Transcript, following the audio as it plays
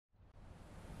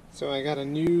So I got a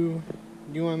new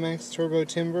UMX Turbo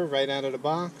Timber right out of the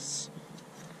box.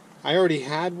 I already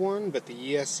had one, but the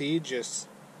ESC just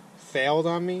failed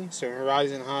on me, so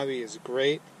Horizon Hobby is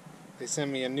great. They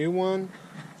sent me a new one.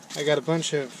 I got a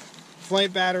bunch of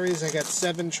flight batteries. I got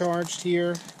 7 charged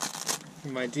here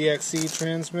in my DXC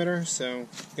transmitter, so I'm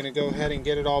going to go ahead and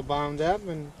get it all bound up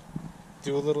and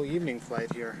do a little evening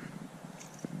flight here.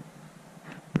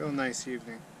 Real nice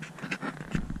evening.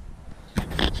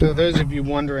 So those of you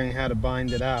wondering how to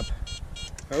bind it up,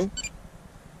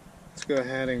 let's go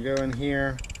ahead and go in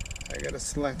here. I gotta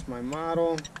select my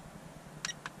model.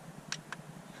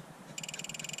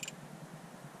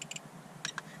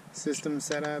 System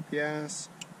setup, yes.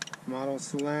 Model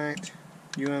select.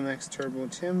 UMX Turbo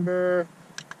Timber.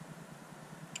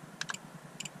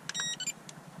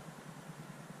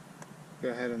 Go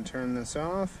ahead and turn this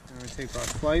off. Now we take our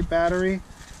flight battery.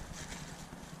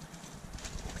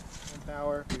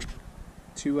 Power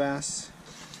 2S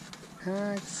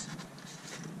packs.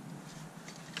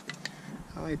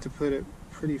 I like to put it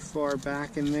pretty far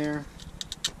back in there.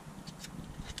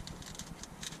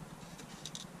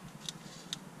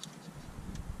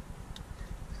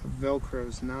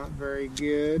 Velcro's not very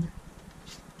good.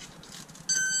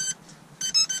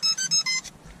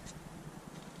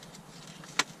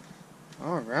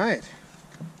 Alright,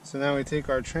 so now we take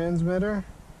our transmitter,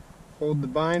 hold the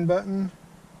bind button,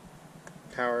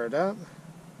 power it up,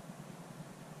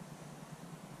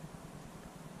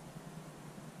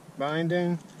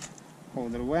 binding,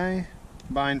 hold it away,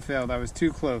 bind failed. I was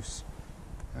too close.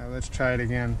 Let's try it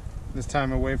again, this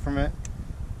time away from it.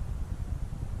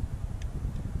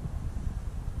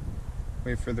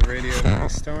 Wait for the radio to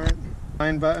restart.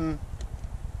 Bind button,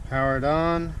 power it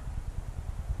on.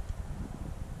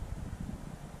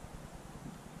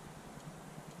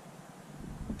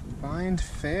 Bind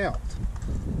failed.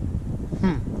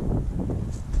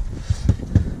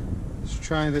 Let's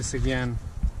try this again.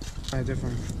 Try a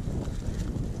different.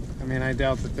 I mean, I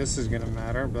doubt that this is going to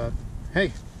matter, but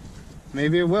hey,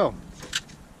 maybe it will.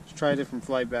 Let's try a different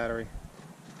flight battery.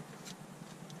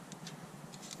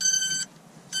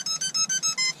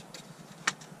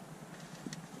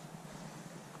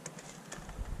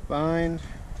 Bind.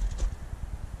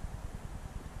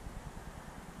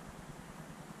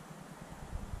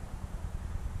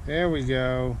 There we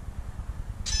go.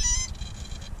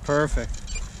 Perfect.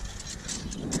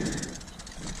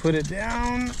 Put it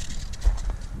down.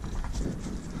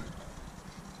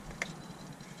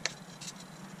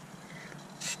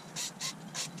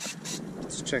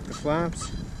 Let's check the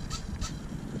flaps.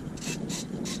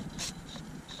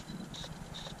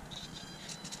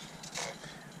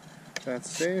 That's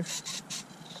safe.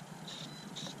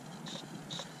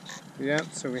 Yep,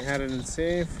 so we had it in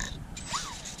safe.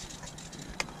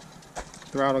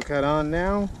 Throttle cut on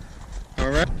now.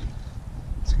 Alright.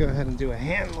 Let's go ahead and do a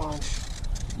hand launch.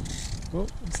 Oh,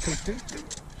 let's take the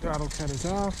throttle cut is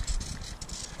off.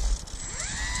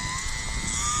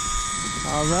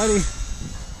 Alrighty.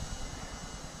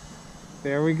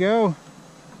 There we go.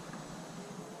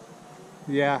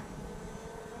 Yeah,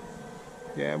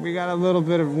 we got a little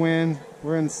bit of wind.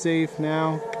 We're in safe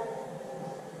now.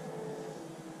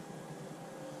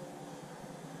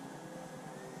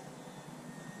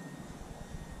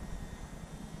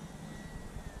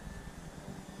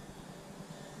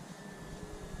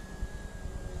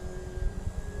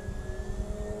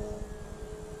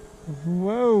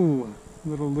 Whoa,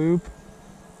 little loop.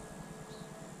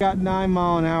 Got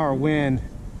 9-mile-an-hour wind.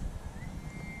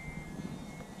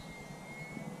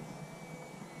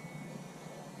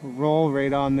 Roll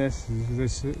rate on this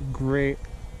is great.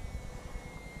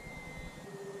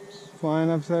 Flying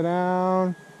upside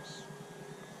down.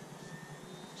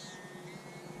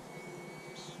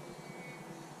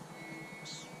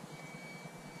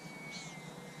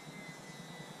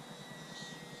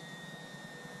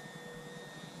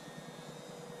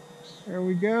 There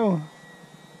we go.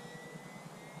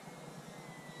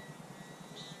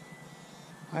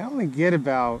 I only get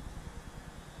about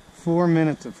 4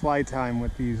 minutes of flight time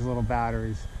with these little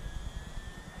batteries.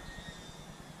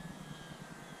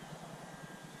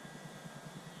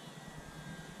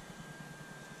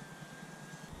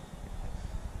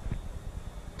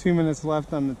 Two minutes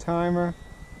left on the timer.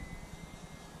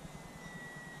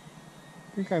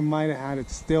 I think I might have had it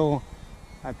still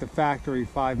at the factory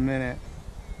 5 minute.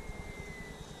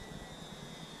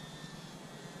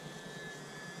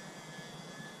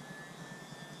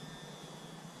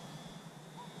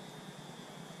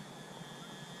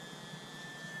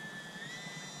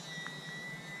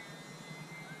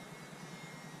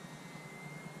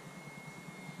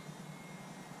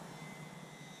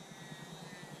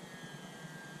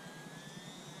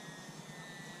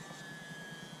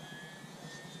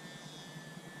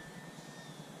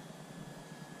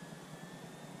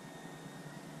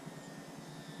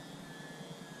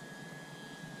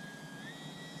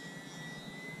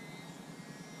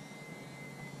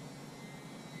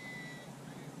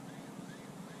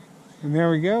 And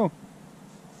there we go.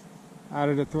 Out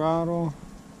of the throttle.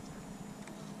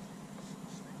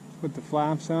 Put the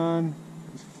flaps on.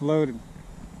 It's floated.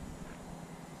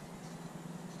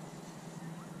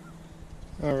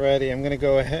 Alrighty, I'm going to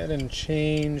go ahead and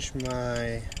change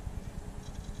my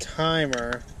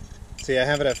timer. See, I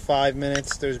have it at 5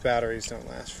 minutes. Those batteries don't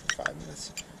last for 5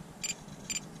 minutes.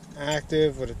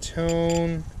 Active with a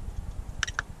tone.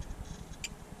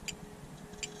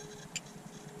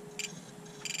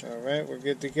 Alright, we're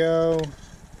good to go.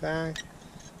 Back.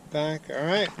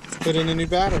 Alright, let's put in a new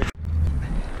battery.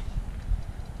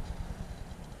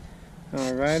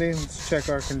 Alrighty, let's check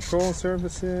our control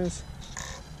surfaces.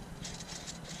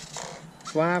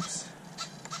 Flaps.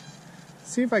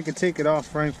 See if I could take it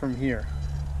off right from here.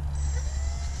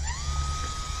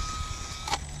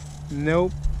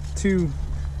 Nope, too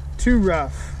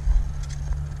rough.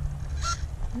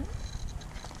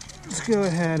 Let's go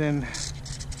ahead and,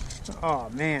 oh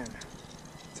man,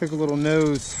 took a little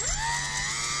nose.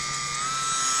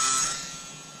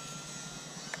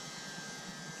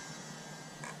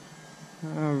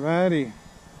 Alrighty.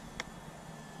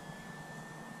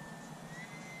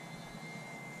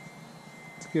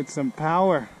 Let's get some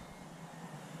power.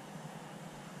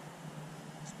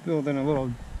 Let's build in a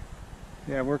little,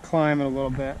 yeah, we're climbing a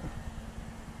little bit.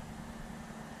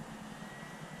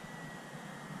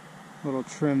 Little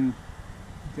trim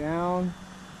down.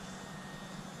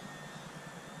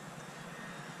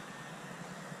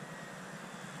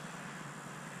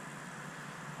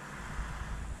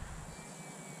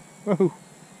 Whoa.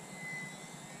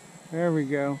 There we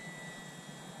go.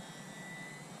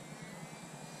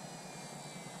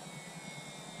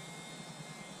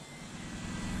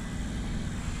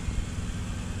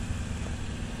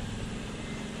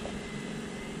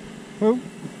 Whoa.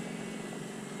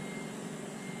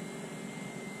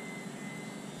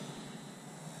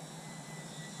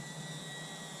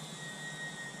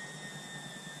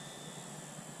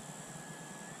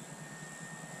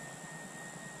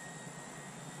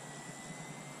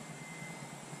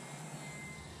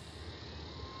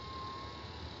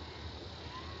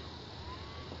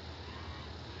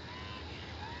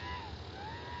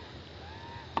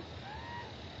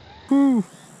 Whew.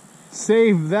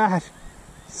 Save that.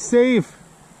 Saved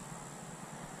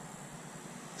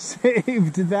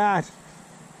that.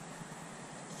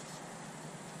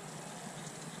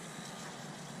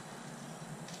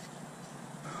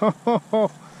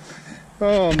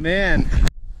 Oh man.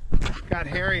 Got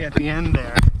hairy at the end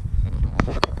there.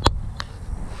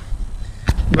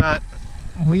 But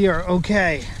we are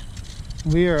okay.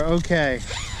 We are okay.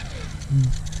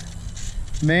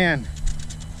 Man,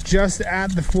 just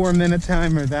at the 4-minute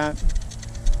timer that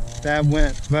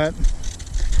went. But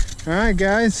all right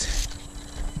guys,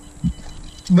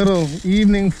 little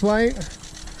evening flight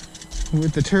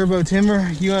with the Turbo Timber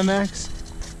UMX.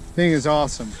 Thing is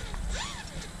awesome.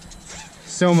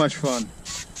 So much fun.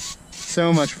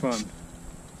 So much fun.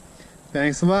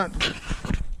 Thanks a lot.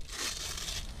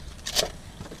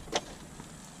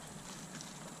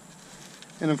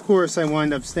 And of course I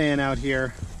wind up staying out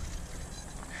here.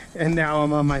 And now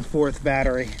I'm on my 4th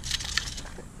battery.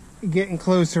 Getting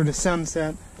closer to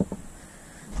sunset.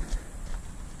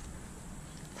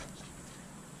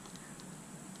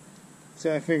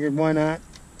 So I figured why not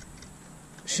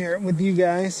share it with you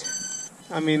guys.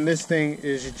 I mean, this thing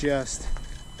is just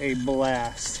a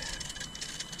blast.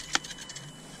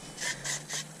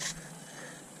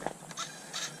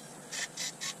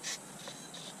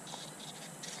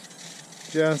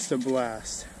 Just a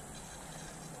blast.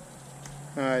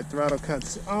 Alright, throttle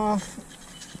cuts off.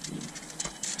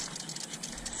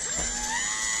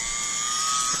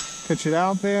 Pitch it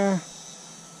out there.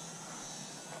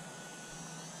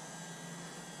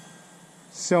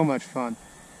 So much fun.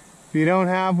 If you don't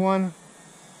have one,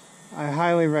 I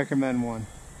highly recommend one.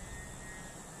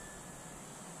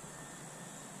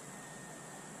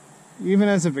 Even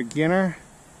as a beginner,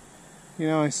 you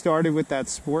know, I started with that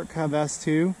Sport Cub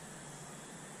S2,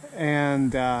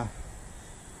 and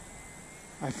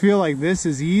I feel like this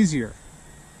is easier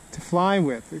to fly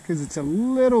with because it's a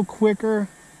little quicker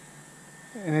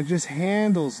and it just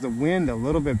handles the wind a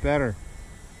little bit better.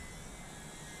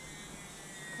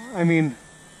 I mean,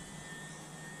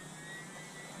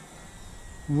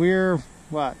 we're,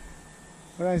 what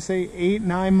did I say,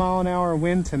 8-9 mile an hour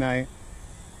wind tonight.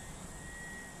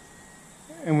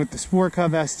 And with the Sport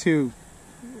Cub S2,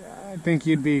 I think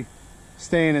you'd be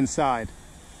staying inside.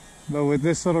 But with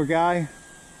this little guy,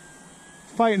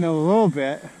 fighting a little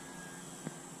bit,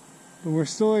 but we're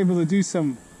still able to do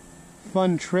some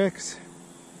fun tricks.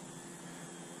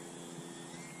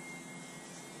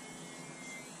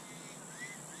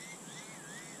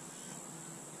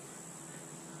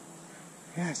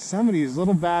 Gosh, some of these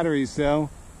little batteries though.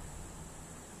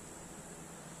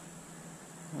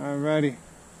 Alrighty.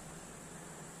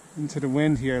 Into the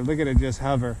wind here. Look at it just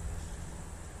hover.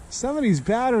 Some of these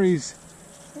batteries,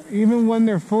 even when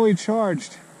they're fully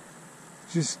charged,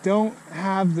 just don't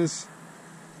have this.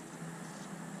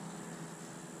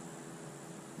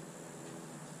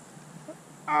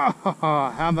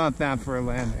 Oh, how about that for a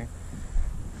landing?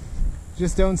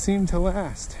 Just don't seem to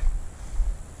last.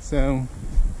 So,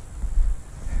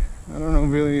 I don't know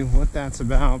really what that's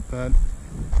about, but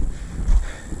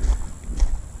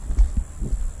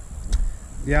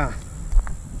yeah.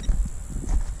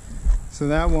 So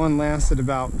that one lasted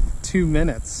about 2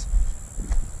 minutes,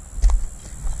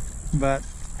 but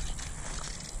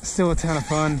still a ton of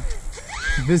fun.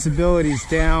 Visibility's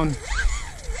down.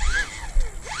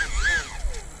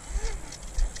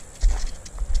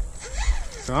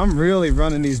 So I'm really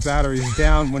running these batteries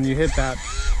down when you hit that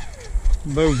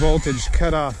low voltage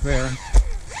cutoff there.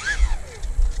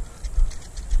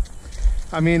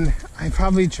 I mean, I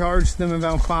probably charged them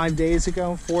about 4 days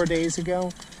ago,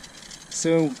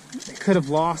 so they could have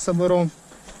lost a little.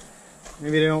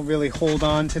 Maybe they don't really hold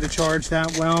on to the charge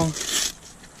that well.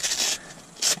 Let's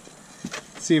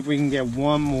see if we can get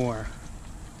one more.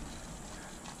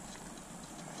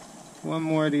 One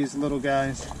more of these little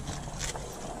guys.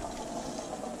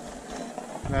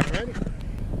 Alrighty.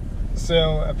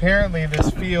 So apparently this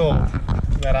field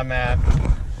that I'm at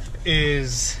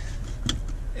is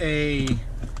a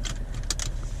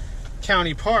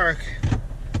county park,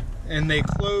 and they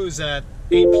close at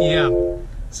 8 p.m.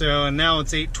 So now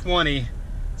it's 8:20,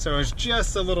 so it's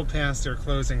just a little past their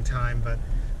closing time, but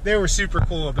they were super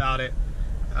cool about it.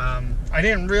 I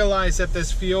didn't realize that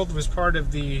this field was part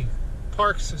of the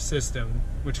parks system,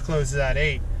 which closes at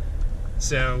 8.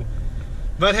 So,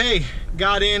 but hey,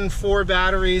 got in 4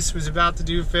 batteries, was about to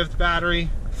do 5th battery,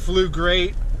 flew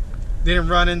great, didn't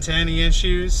run into any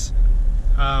issues.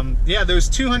 Yeah, those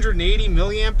 280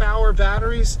 milliamp hour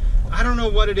batteries, I don't know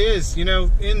what it is. You know,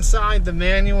 inside the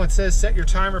manual it says set your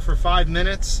timer for 5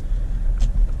 minutes.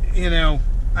 You know,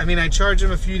 I mean, I charged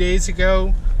them a few days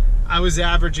ago. I was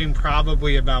averaging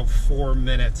probably about 4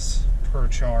 minutes per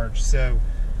charge. So,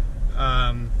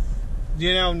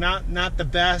 you know, not the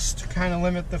best. Kind of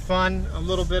limit the fun a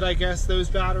little bit, I guess, those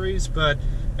batteries. But,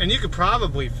 and you could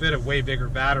probably fit a way bigger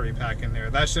battery pack in there.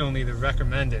 That's only the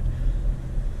recommended.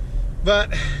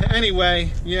 But anyway,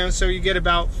 you know, so you get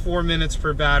about 4 minutes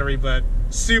per battery, but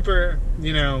super,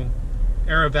 you know,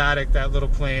 aerobatic, that little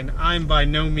plane. I'm by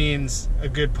no means a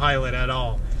good pilot at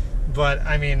all. But,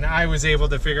 I mean, I was able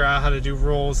to figure out how to do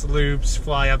rolls, loops,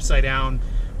 fly upside down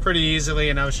pretty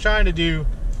easily. And I was trying to do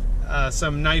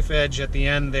some knife edge at the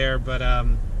end there, but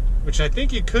which I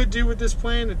think you could do with this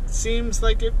plane. It seems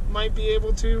like it might be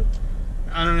able to.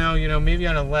 I don't know, you know, maybe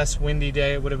on a less windy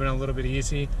day it would have been a little bit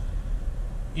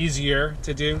easier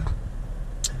to do.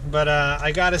 But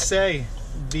I gotta say,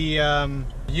 the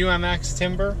UMX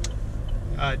Timber,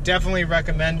 definitely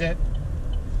recommend it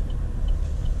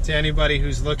to anybody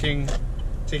who's looking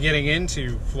to getting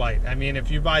into flight. I mean, if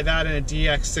you buy that in a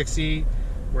DX6E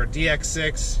or a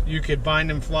DX6, you could bind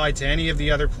and fly to any of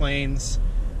the other planes.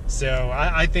 So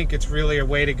I think it's really a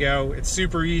way to go. It's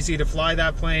super easy to fly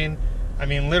that plane. I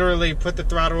mean, literally put the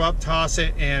throttle up, toss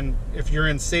it, and if you're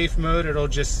in safe mode, it'll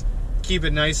just keep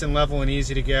it nice and level and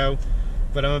easy to go.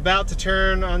 But I'm about to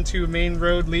turn onto a main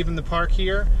road leaving the park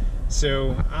here,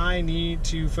 so I need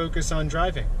to focus on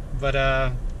driving.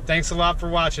 But thanks a lot for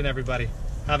watching, everybody.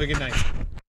 Have a good night.